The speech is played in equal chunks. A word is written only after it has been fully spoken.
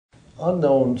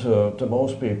Unknown to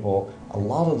most people, a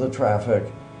lot of the traffic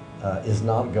is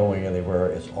not going anywhere.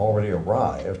 It's already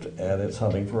arrived, and it's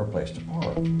hunting for a place to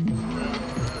park.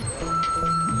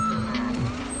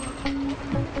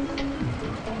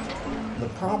 The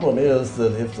problem is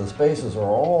that if the spaces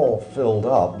are all filled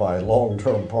up by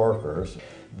long-term parkers,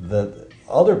 that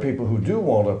other people who do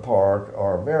want to park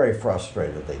are very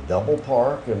frustrated. They double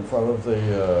park in front of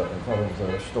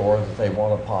the store that they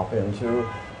want to pop into.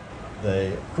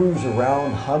 They cruise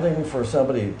around hunting for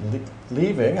somebody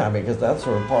leaving. I mean, because that's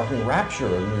sort of parking rapture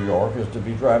in New York, is to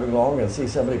be driving along and see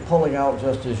somebody pulling out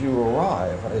just as you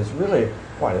arrive. It's really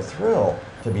quite a thrill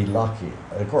to be lucky.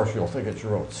 And of course, you'll think it's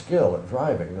your own skill at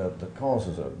driving that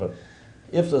causes it. But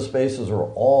if the spaces are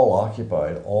all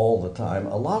occupied all the time,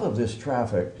 a lot of this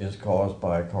traffic is caused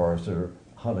by cars that are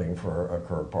hunting for a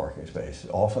curb parking space.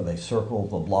 Often they circle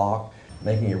the block,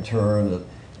 making a turn at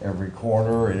every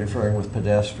corner, interfering with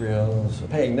pedestrians,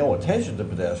 paying no attention to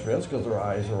pedestrians because their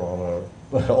eyes are on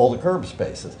all the curb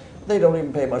spaces. They don't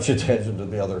even pay much attention to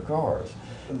the other cars.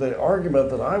 The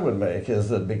argument that I would make is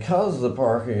that because the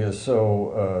parking is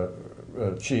so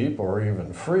cheap or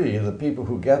even free, the people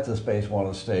who get the space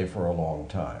want to stay for a long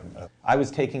time. I was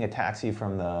taking a taxi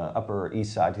from the Upper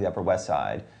East Side to the Upper West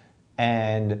Side,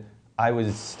 and I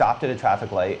was stopped at a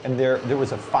traffic light, and there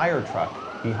was a fire truck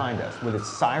behind us with its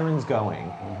sirens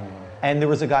going, and there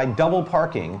was a guy double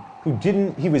parking who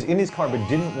he was in his car but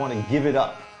didn't want to give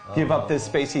up this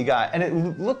space he got. And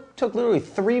it took literally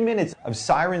 3 minutes of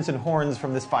sirens and horns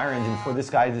from this fire engine before this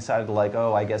guy decided to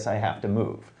oh, I guess I have to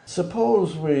move.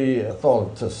 Suppose we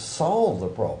thought to solve the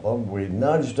problem, we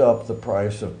nudged up the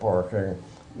price of parking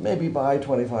maybe by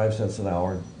 25 cents an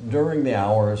hour during the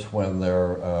hours when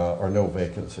there are no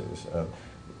vacancies.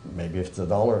 Maybe if it's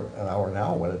 $1 an hour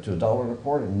now, went it to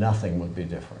 $1.25, nothing would be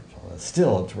different. It's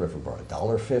still a terrific price,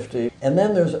 $1.50. And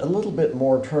then there's a little bit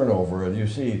more turnover, and you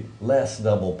see less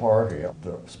double parking.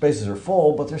 The spaces are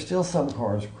full, but there's still some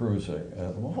cars cruising.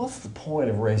 Well, what's the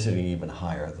point of raising it even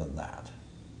higher than that?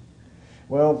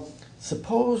 Well,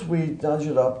 suppose we nudge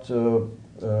it up to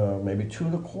maybe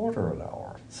 $2.25 an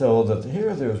hour, so that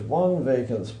here there's one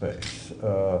vacant space,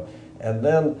 and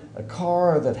then a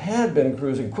car that had been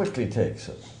cruising quickly takes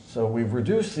it. So we've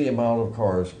reduced the amount of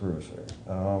cars cruising.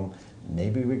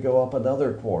 Maybe we go up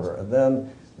another quarter, and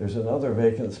then there's another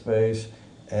vacant space,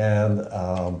 and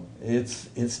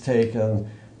it's taken,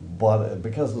 but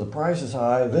because the price is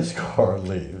high, this car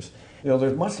leaves. You know,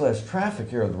 there's much less traffic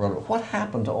here on the road. What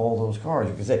happened to all those cars?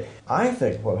 You can say, I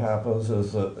think what happens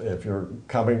is that if you're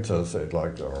coming to, say,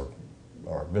 like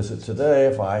our visit today,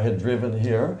 if I had driven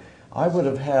here, I would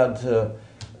have had to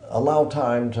allow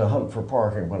time to hunt for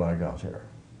parking when I got here,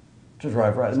 to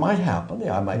drive right. It might happen.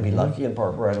 Yeah, I might be lucky and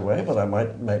park right away, but it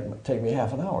might take me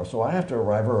half an hour. So I have to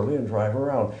arrive early and drive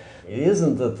around. It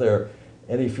isn't that there are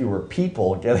any fewer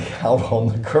people getting out on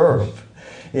the curb.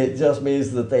 It just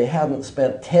means that they haven't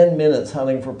spent 10 minutes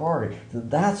hunting for parking.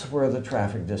 That's where the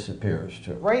traffic disappears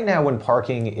to. Right now, when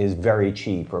parking is very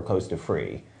cheap or close to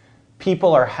free,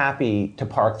 people are happy to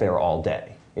park there all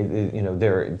day.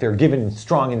 They're given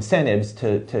strong incentives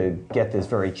to get this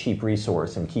very cheap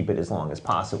resource and keep it as long as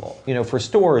possible. You know, for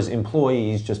stores,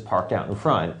 employees just parked out in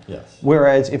front. Yes.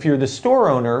 Whereas if you're the store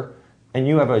owner and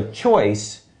you have a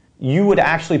choice, you would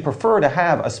actually prefer to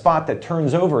have a spot that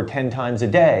turns over 10 times a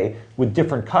day with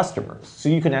different customers. So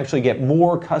you can actually get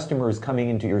more customers coming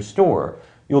into your store.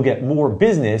 You'll get more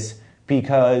business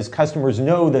because customers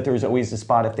know that there's always a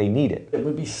spot if they need it. It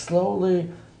would be slowly,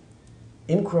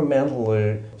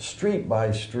 incrementally, street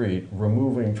by street,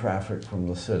 removing traffic from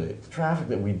the city. Traffic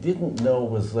that we didn't know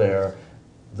was there,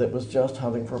 that was just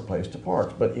hunting for a place to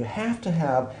park. But you have to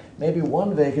have maybe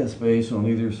one vacant space on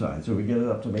either side. So we get it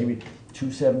up to maybe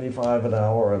 $2.75 an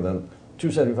hour, and then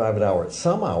 $2.75 an hour at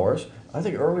some hours. I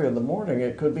think earlier in the morning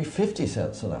it could be 50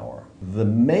 cents an hour. The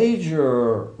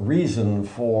major reason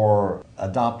for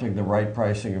adopting the right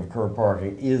pricing of curb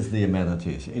parking is the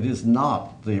amenities. It is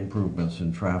not the improvements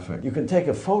in traffic. You can take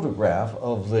a photograph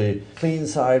of the clean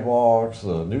sidewalks,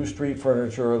 the new street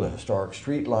furniture, the historic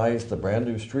street lights, the brand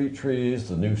new street trees,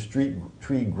 the new street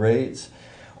tree grates,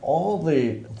 all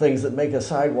the things that make a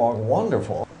sidewalk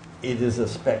wonderful. It is a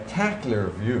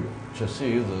spectacular view to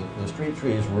see the street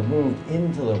trees removed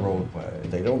into the roadway.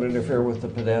 They don't interfere with the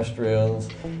pedestrians.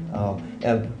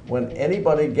 And when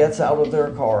anybody gets out of their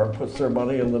car and puts their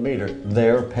money in the meter,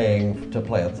 they're paying to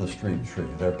plant the street tree.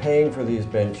 They're paying for these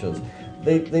benches.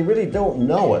 They really don't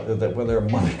know it, that when their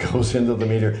money goes into the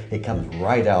meter, it comes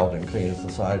right out and cleans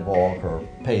the sidewalk or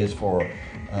pays for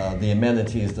the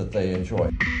amenities that they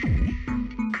enjoy.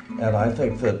 And I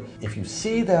think that if you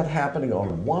see that happening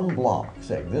on one block,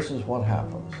 saying this is what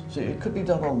happens, see, it could be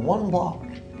done on one block,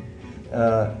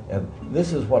 and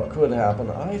this is what could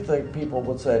happen, I think people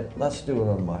would say, let's do it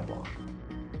on my block.